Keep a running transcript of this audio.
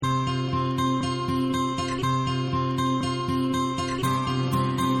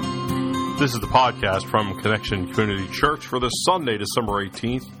This is the podcast from Connection Community Church for this Sunday, December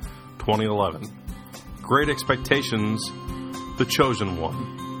 18th, 2011. Great Expectations, The Chosen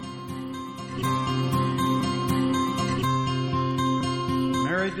One.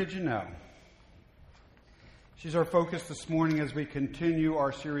 Mary, did you know? She's our focus this morning as we continue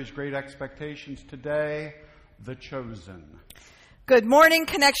our series, Great Expectations. Today, The Chosen. Good morning,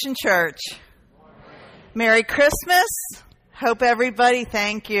 Connection Church. Merry Christmas. Hope everybody,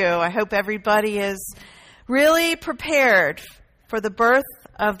 thank you. I hope everybody is really prepared for the birth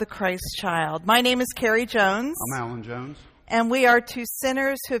of the Christ child. My name is Carrie Jones. I'm Alan Jones. And we are two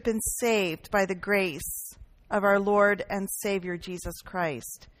sinners who have been saved by the grace of our Lord and Savior, Jesus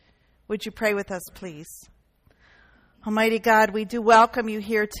Christ. Would you pray with us, please? Almighty God, we do welcome you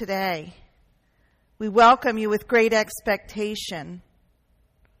here today. We welcome you with great expectation.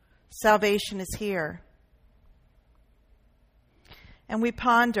 Salvation is here. And we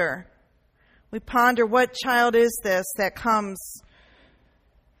ponder what child is this that comes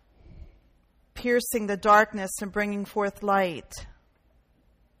piercing the darkness and bringing forth light.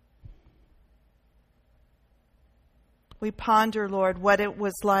 We ponder, Lord, what it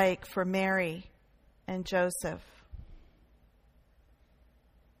was like for Mary and Joseph.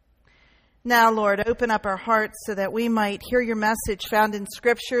 Now, Lord, open up our hearts so that we might hear your message found in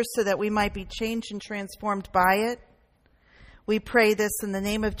Scripture, so that we might be changed and transformed by it. We pray this in the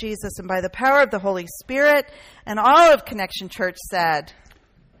name of Jesus and by the power of the Holy Spirit. And all of Connection Church said,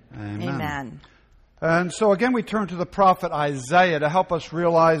 Amen. Amen. And so again, we turn to the prophet Isaiah to help us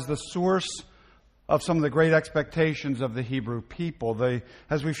realize the source of some of the great expectations of the Hebrew people.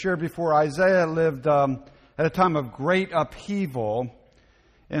 As we've shared before, Isaiah lived at a time of great upheaval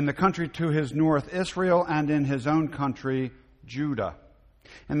in the country to his north, Israel, and in his own country, Judah.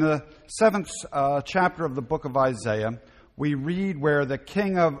 In the 7th chapter of the book of Isaiah, we read where the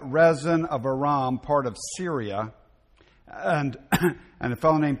king of Rezin of Aram, part of Syria, and a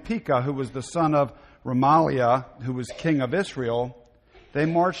fellow named Pekah, who was the son of Remaliah, who was king of Israel, they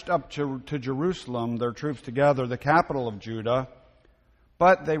marched up to Jerusalem, their troops together, the capital of Judah,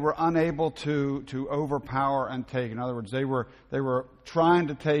 but they were unable to overpower and take. In other words, they were trying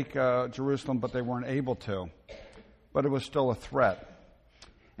to take Jerusalem, but they weren't able to. But it was still a threat.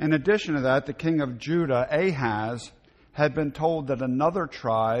 In addition to that, the king of Judah, Ahaz, had been told that another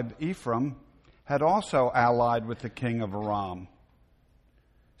tribe, Ephraim, had also allied with the king of Aram.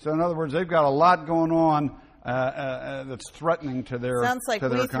 So in other words, they've got a lot going on that's threatening to their Sounds like to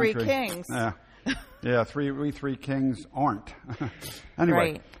their we country. three kings. Yeah, we three kings aren't. Anyway,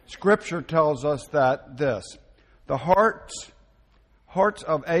 Right. Scripture tells us that the hearts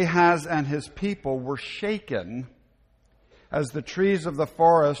of Ahaz and his people were shaken as the trees of the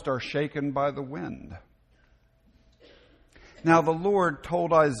forest are shaken by the wind. Now the Lord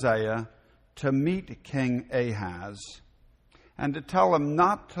told Isaiah to meet King Ahaz and to tell him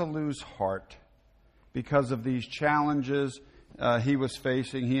not to lose heart because of these challenges he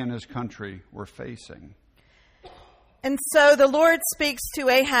and his country were facing. And so the Lord speaks to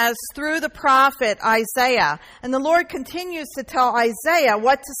Ahaz through the prophet Isaiah. And the Lord continues to tell Isaiah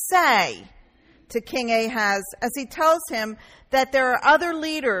what to say to King Ahaz as he tells him that there are other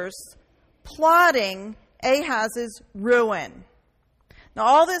leaders plotting Ahaz's ruin. Now,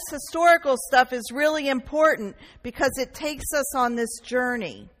 all this historical stuff is really important because it takes us on this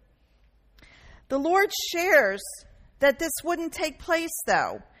journey. The Lord shares that this wouldn't take place,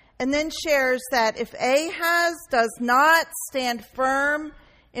 though, and then shares that if Ahaz does not stand firm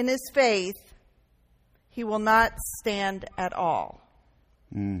in his faith, he will not stand at all.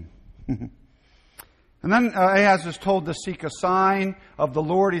 And then Ahaz is told to seek a sign of the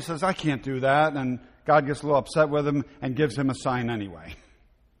Lord. He says, I can't do that. And God gets a little upset with him and gives him a sign anyway.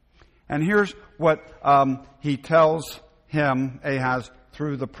 And here's what he tells him, Ahaz,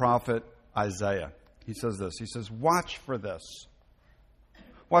 through the prophet Isaiah. He says this. He says, watch for this.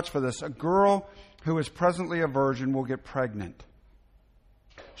 Watch for this. A girl who is presently a virgin will get pregnant.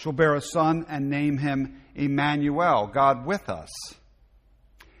 She'll bear a son and name him Emmanuel, God with us.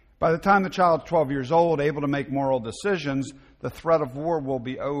 By the time the child's 12 years old, able to make moral decisions, the threat of war will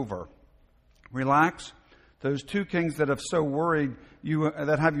be over. Relax. Those two kings that have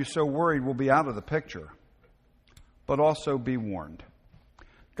you so worried will be out of the picture. But also be warned.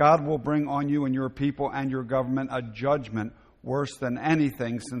 God will bring on you and your people and your government a judgment worse than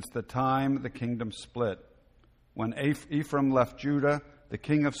anything since the time the kingdom split. When Ephraim left Judah, the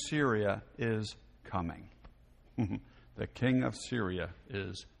king of Syria is coming. The king of Syria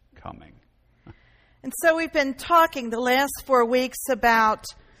is coming. And so we've been talking the last 4 weeks about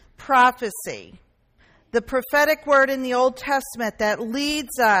prophecy, the prophetic word in the Old Testament that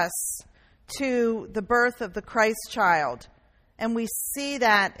leads us to the birth of the Christ child. And we see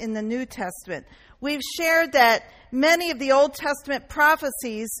that in the New Testament. We've shared that many of the Old Testament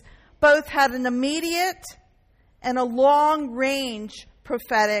prophecies both had an immediate and a long-range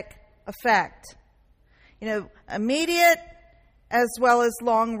prophetic effect. Immediate as well as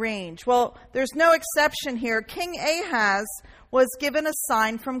long range. Well, there's no exception here. King Ahaz was given a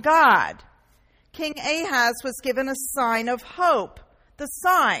sign from God. King Ahaz was given a sign of hope. The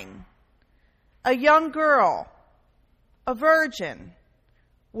sign, a young girl, a virgin,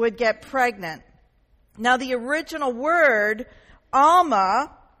 would get pregnant. Now, the original word,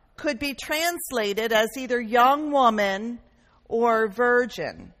 Alma, could be translated as either young woman or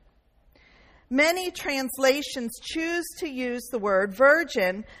virgin. Many translations choose to use the word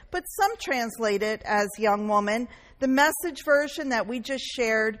virgin, but some translate it as young woman. The Message version that we just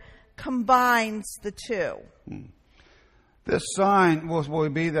shared combines the two. This sign will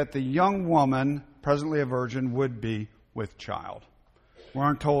be that the young woman, presently a virgin, would be with child. We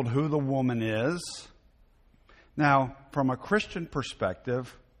aren't told who the woman is. Now, from a Christian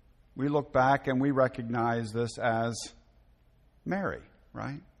perspective, we look back and we recognize this as Mary,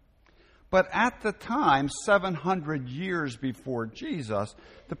 right? But at the time, 700 years before Jesus,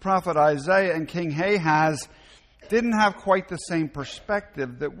 the prophet Isaiah and King Ahaz didn't have quite the same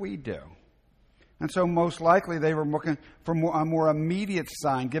perspective that we do. And so most likely they were looking for a more immediate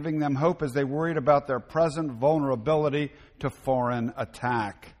sign, giving them hope as they worried about their present vulnerability to foreign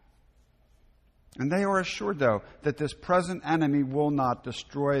attack. And they are assured, though, that this present enemy will not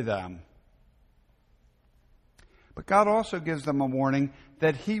destroy them. But God also gives them a warning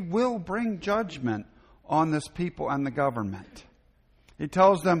that He will bring judgment on this people and the government. He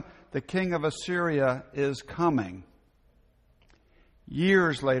tells them the king of Assyria is coming.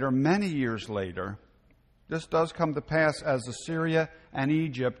 Years later, many years later, this does come to pass as Assyria and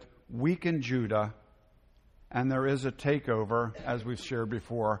Egypt weaken Judah, and there is a takeover, as we've shared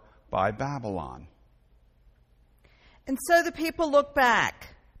before, by Babylon. And so the people look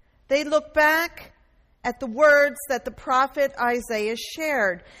back. They look back at the words that the prophet Isaiah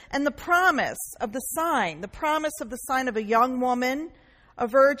shared and the promise of the sign of a young woman, a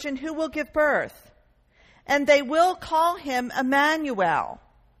virgin who will give birth. And they will call him Emmanuel.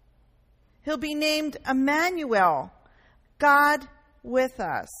 He'll be named Emmanuel, God with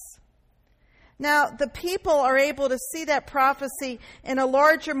us. Now, the people are able to see that prophecy in a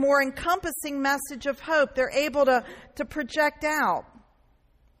larger, more encompassing message of hope. They're able to project out.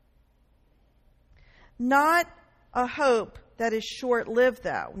 Not a hope that is short-lived,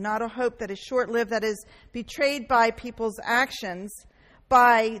 though. Not a hope that is short-lived, that is betrayed by people's actions,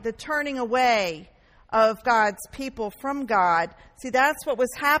 by the turning away of God's people from God. See, that's what was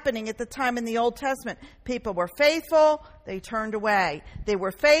happening at the time in the Old Testament. People were faithful, they turned away. They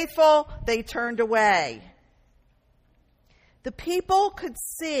were faithful, they turned away. The people could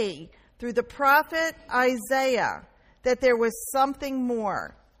see through the prophet Isaiah that there was something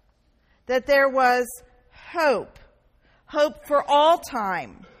more, that there was hope, hope for all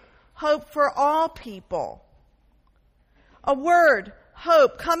time, hope for all people. A word,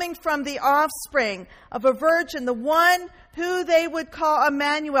 hope, coming from the offspring of a virgin, the one who they would call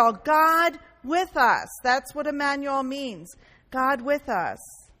Emmanuel, God with us. That's what Emmanuel means, God with us.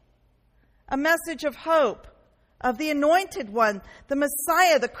 A message of hope, of the anointed one, the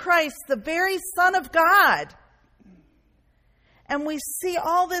Messiah, the Christ, the very Son of God. And we see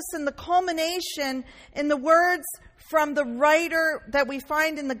all this in the culmination in the words from the writer that we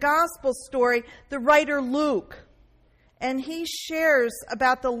find in the gospel story, the writer Luke. And he shares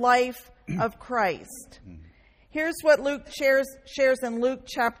about the life of Christ. Here's what Luke shares in Luke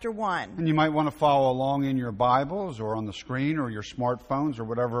chapter 1. And you might want to follow along in your Bibles or on the screen or your smartphones or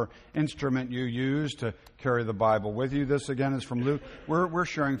whatever instrument you use to carry the Bible with you. This again is from Luke. We're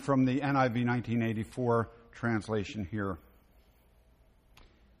sharing from the NIV 1984 translation here.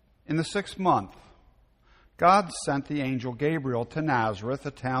 In the 6th month, God sent the angel Gabriel to Nazareth,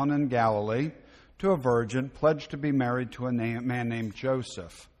 a town in Galilee, to a virgin pledged to be married to a man named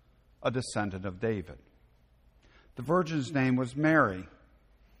Joseph, a descendant of David. The virgin's name was Mary.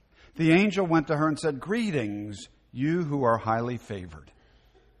 The angel went to her and said, "Greetings, you who are highly favored.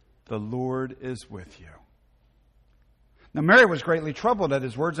 The Lord is with you." Now Mary was greatly troubled at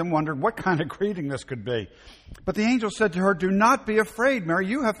his words and wondered what kind of greeting this could be. But the angel said to her, "Do not be afraid, Mary.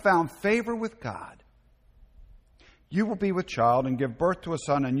 You have found favor with God. You will be with child and give birth to a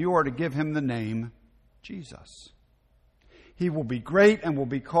son, and you are to give him the name Jesus. He will be great and will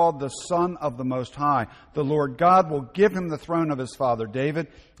be called the Son of the Most High. The Lord God will give him the throne of his father David,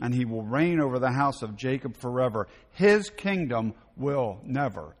 and he will reign over the house of Jacob forever. His kingdom will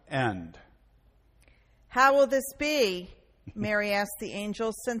never end." "How will this be?" Mary asked the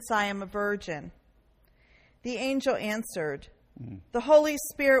angel, "since I am a virgin?" The angel answered, "The Holy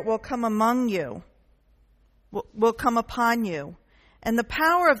Spirit will come among you, will come upon you, and the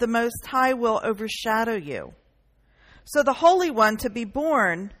power of the Most High will overshadow you. So the Holy One to be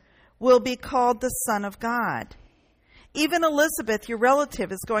born will be called the Son of God. Even Elizabeth, your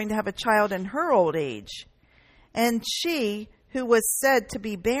relative, is going to have a child in her old age, and she, who was said to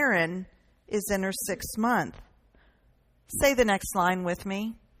be barren, is in her 6th month." Say the next line with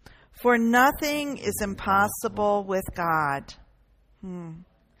me. "For nothing is impossible with God."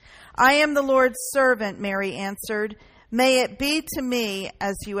 "I am the Lord's servant," Mary answered. "May it be to me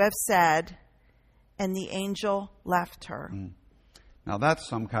as you have said." And the angel left her. Now that's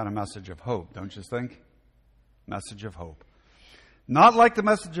some kind of message of hope, don't you think? Message of hope. Not like the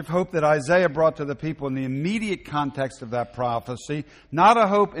message of hope that Isaiah brought to the people in the immediate context of that prophecy. Not a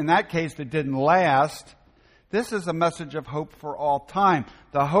hope in that case that didn't last. This is a message of hope for all time.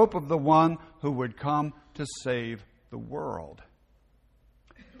 The hope of the one who would come to save the world.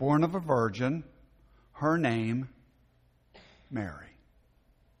 Born of a virgin, her name, Mary.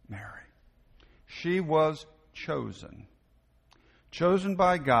 Mary. She was chosen. Chosen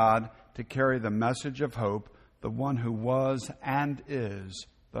by God to carry the message of hope, the one who was and is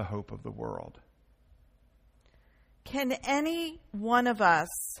the hope of the world. Can any one of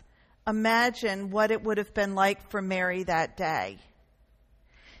us imagine what it would have been like for Mary that day?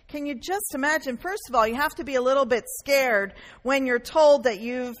 Can you just imagine? First of all, you have to be a little bit scared when you're told that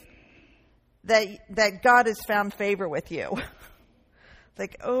that God has found favor with you.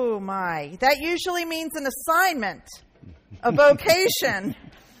 Like, oh my. That usually means an assignment, a vocation,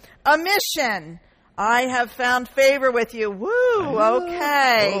 a mission. I have found favor with you. Woo,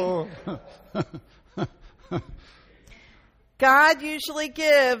 okay. God usually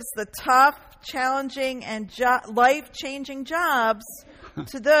gives the tough, challenging, and life-changing jobs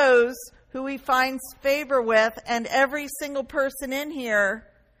to those who he finds favor with. And every single person in here,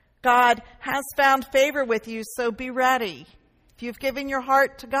 God has found favor with you, so be ready. If you've given your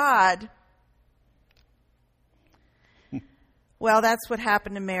heart to God, well, that's what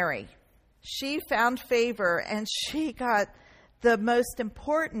happened to Mary. She found favor, and she got the most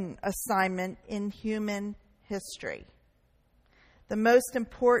important assignment in human history. The most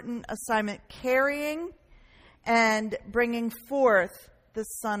important assignment, carrying and bringing forth the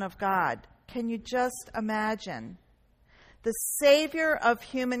Son of God. Can you just imagine? The Savior of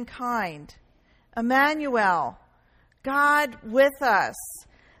humankind, Emmanuel, God with us.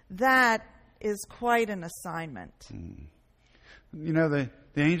 That is quite an assignment. You know, the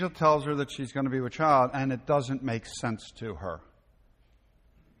angel tells her that she's going to be with child, and it doesn't make sense to her.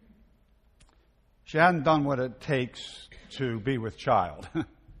 She hadn't done what it takes to be with child.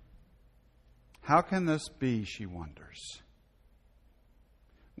 How can this be, she wonders.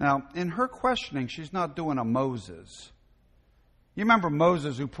 Now, in her questioning, she's not doing a Moses. You remember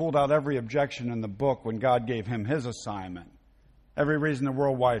Moses, who pulled out every objection in the book when God gave him his assignment. Every reason in the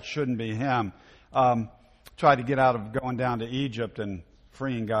world why it shouldn't be him. Tried to get out of going down to Egypt and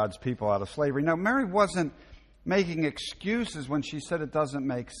freeing God's people out of slavery. No, Mary wasn't making excuses when she said it doesn't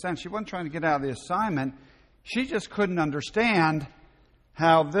make sense. She wasn't trying to get out of the assignment. She just couldn't understand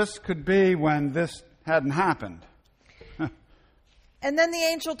how this could be when this hadn't happened. And then the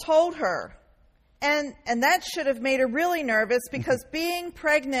angel told her. And that should have made her really nervous, because being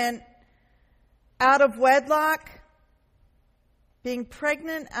pregnant out of wedlock,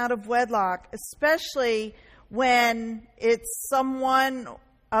 especially when it's someone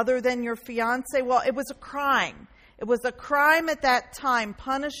other than your fiance, well, it was a crime. It was a crime at that time,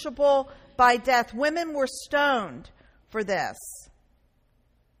 punishable by death. Women were stoned for this.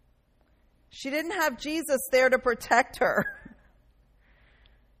 She didn't have Jesus there to protect her.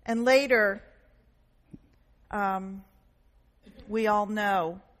 And later, we all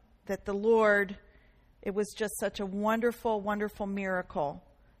know that the Lord, it was just such a wonderful, wonderful miracle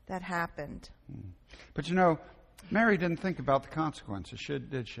that happened. But you know, Mary didn't think about the consequences,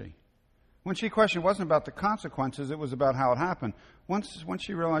 did she? When she questioned, it wasn't about the consequences, it was about how it happened. Once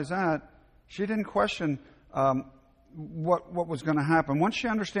she realized that, she didn't question what was going to happen. Once she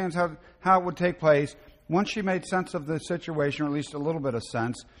understands how it would take place, once she made sense of the situation, or at least a little bit of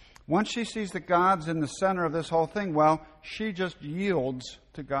sense, once she sees that God's in the center of this whole thing, well, she just yields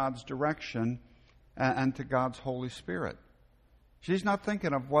to God's direction and to God's Holy Spirit. She's not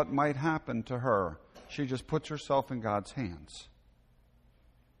thinking of what might happen to her. She just puts herself in God's hands.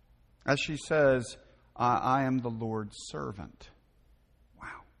 As she says, I am the Lord's servant.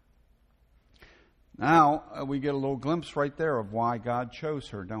 Wow. Now, we get a little glimpse right there of why God chose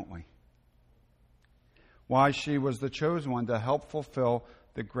her, don't we? why she was the chosen one to help fulfill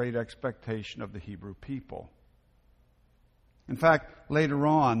the great expectation of the Hebrew people. In fact, later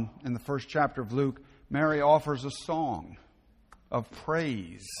on in the first chapter of Luke, Mary offers a song of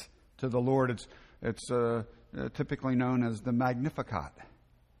praise to the Lord. It's typically known as the Magnificat.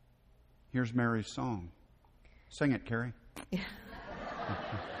 Here's Mary's song. Sing it, Carrie. Yeah.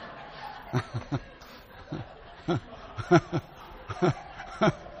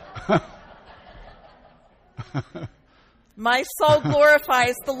 My soul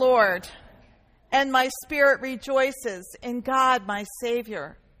glorifies the Lord, and my spirit rejoices in God my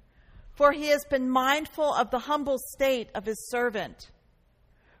Savior, for he has been mindful of the humble state of his servant.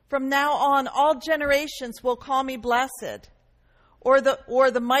 From now on, all generations will call me blessed, or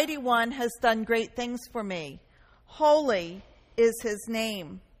the mighty one has done great things for me. Holy is his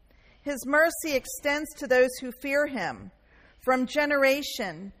name. His mercy extends to those who fear him, from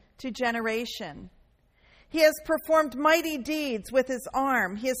generation to generation. He has performed mighty deeds with his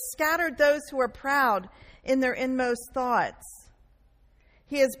arm. He has scattered those who are proud in their inmost thoughts.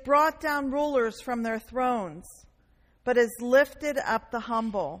 He has brought down rulers from their thrones, but has lifted up the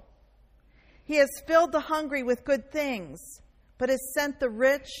humble. He has filled the hungry with good things, but has sent the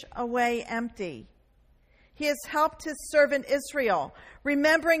rich away empty. He has helped his servant Israel,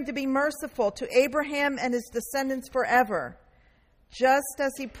 remembering to be merciful to Abraham and his descendants forever, just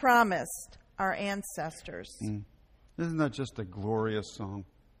as he promised our ancestors. Isn't that just a glorious song?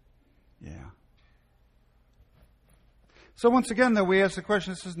 Yeah. So once again, though, we ask the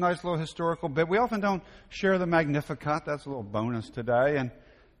question, this is a nice little historical bit. We often don't share the Magnificat. That's a little bonus today.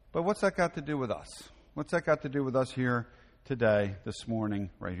 But what's that got to do with us? What's that got to do with us here today, this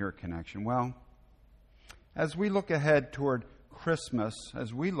morning, right here at Connection? Well, as we look ahead toward Christmas,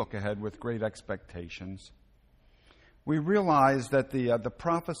 as we look ahead with great expectations, we realize that the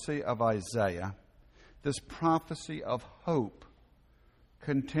prophecy of Isaiah, this prophecy of hope,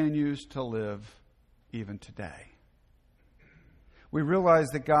 continues to live even today. We realize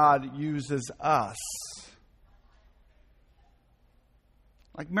that God uses us.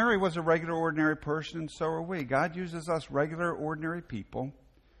 Like Mary was a regular, ordinary person, and so are we. God uses us regular, ordinary people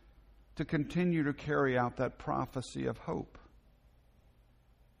to continue to carry out that prophecy of hope.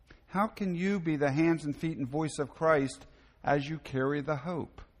 How can you be the hands and feet and voice of Christ as you carry the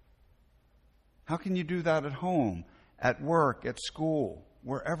hope? How can you do that at home, at work, at school,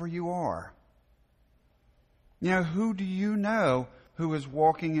 wherever you are? You know, who do you know who is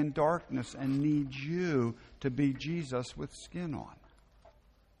walking in darkness and needs you to be Jesus with skin on?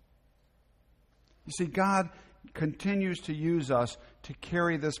 You see, God continues to use us to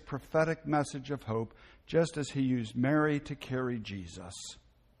carry this prophetic message of hope, just as he used Mary to carry Jesus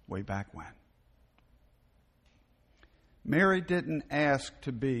way back when. Mary didn't ask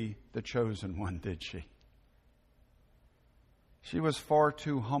to be the chosen one, did she? She was far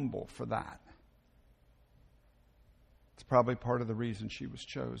too humble for that. It's probably part of the reason she was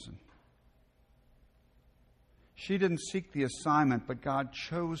chosen. She didn't seek the assignment, but God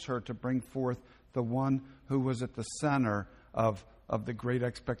chose her to bring forth the one who was at the center of the great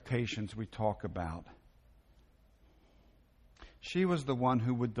expectations we talk about. She was the one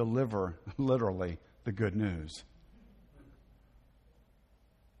who would deliver, literally, the good news.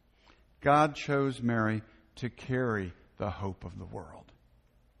 God chose Mary to carry the hope of the world.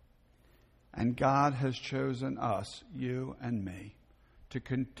 And God has chosen us, you and me, to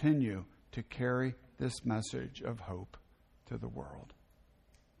continue to carry this message of hope to the world.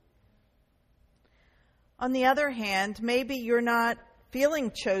 On the other hand, maybe you're not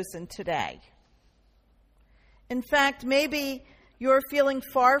feeling chosen today. In fact, maybe you're feeling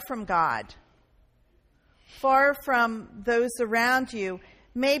far from God, far from those around you.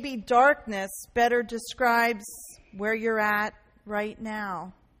 Maybe darkness better describes where you're at right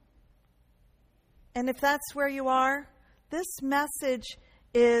now. And if that's where you are, this message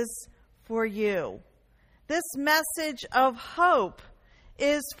is for you. This message of hope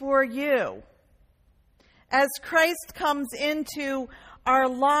is for you. As Christ comes into our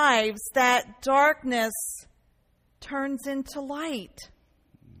lives, that darkness turns into light.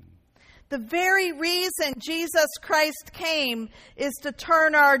 The very reason Jesus Christ came is to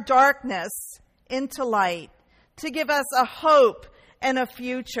turn our darkness into light, to give us a hope and a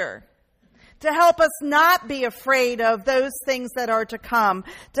future, to help us not be afraid of those things that are to come,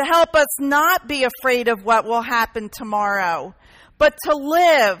 to help us not be afraid of what will happen tomorrow, but to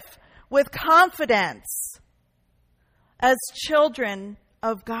live with confidence as children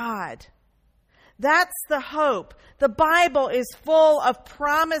of God. That's the hope. The Bible is full of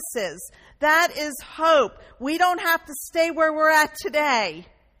promises. That is hope. We don't have to stay where we're at today.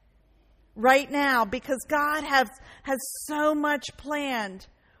 right now, because God has so much planned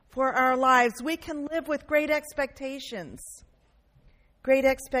for our lives. We can live with great expectations. Great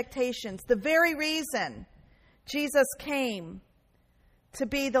expectations. The very reason Jesus came to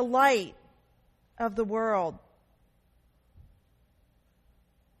be the light of the world.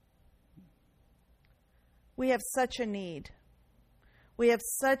 We have such a need. We have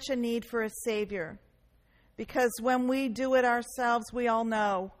such a need for a Savior. Because when we do it ourselves, we all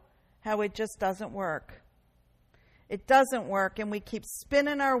know how it just doesn't work. It doesn't work, and we keep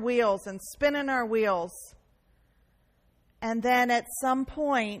spinning our wheels and spinning our wheels. And then at some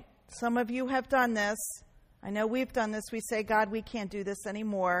point, some of you have done this. I know we've done this. We say, God, we can't do this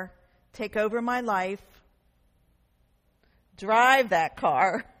anymore. Take over my life. Drive that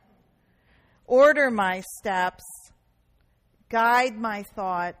car. Order my steps. Guide my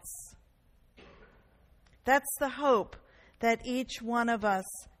thoughts. That's the hope that each one of us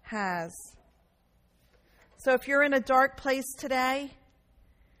has. So if you're in a dark place today,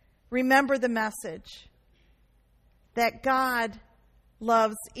 remember the message that God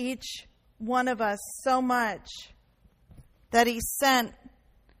loves each one of us so much that He sent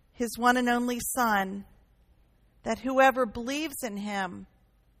His one and only Son, that whoever believes in Him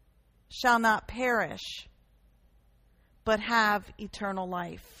shall not perish, but have eternal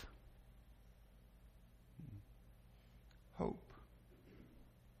life. Hope.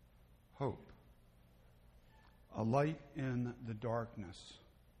 Hope. A light in the darkness.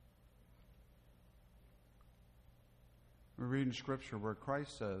 We read in Scripture where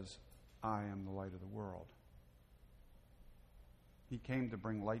Christ says, I am the light of the world. He came to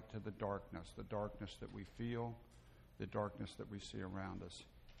bring light to the darkness that we feel, the darkness that we see around us.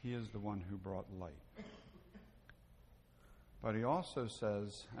 He is the one who brought light. But He also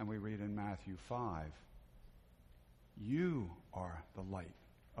says, and we read in Matthew 5, you are the light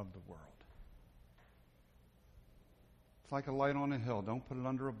of the world. It's like a light on a hill. Don't put it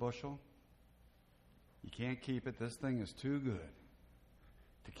under a bushel. You can't keep it. This thing is too good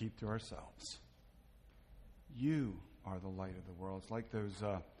to keep to ourselves. You are the light of the world. It's like those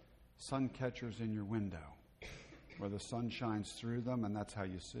sun catchers in your window where the sun shines through them, and that's how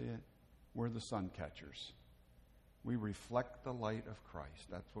you see it. We're the sun catchers. We reflect the light of Christ.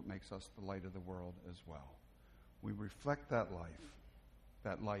 That's what makes us the light of the world as well. We reflect that light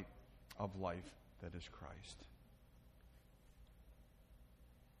of life that is Christ.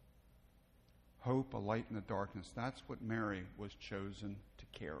 Hope, a light in the darkness. That's what Mary was chosen to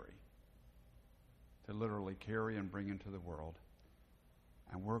carry. To literally carry and bring into the world.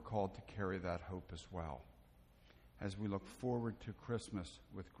 And we're called to carry that hope as well, as we look forward to Christmas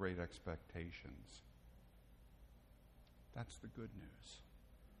with great expectations. That's the good news.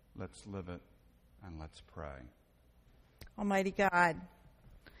 Let's live it and let's pray. Almighty God,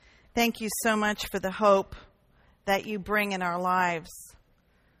 thank you so much for the hope that you bring in our lives.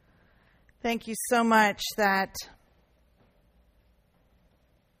 Thank you so much that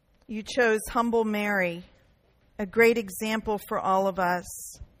you chose humble Mary, a great example for all of us.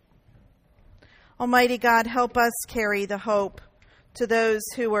 Almighty God, help us carry the hope to those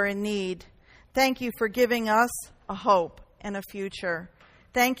who are in need. Thank you for giving us a hope and a future.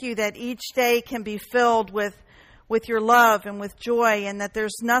 Thank you that each day can be filled with your love and with joy, and that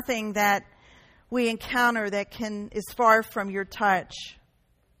there's nothing that we encounter that is far from your touch.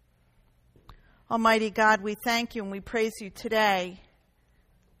 Almighty God, we thank you and we praise you today,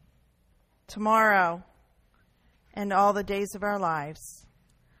 tomorrow, and all the days of our lives.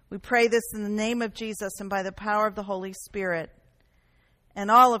 We pray this in the name of Jesus and by the power of the Holy Spirit. And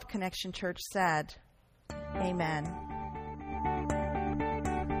all of Connection Church said, Amen.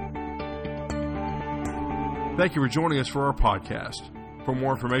 Thank you for joining us for our podcast. For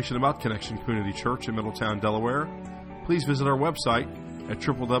more information about Connection Community Church in Middletown, Delaware, please visit our website at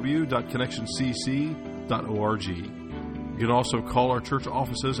www.connectioncc.org. You can also call our church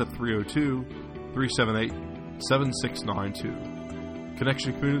offices at 302-378-7692.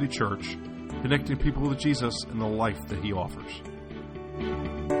 Connection Community Church, connecting people with Jesus and the life that He offers.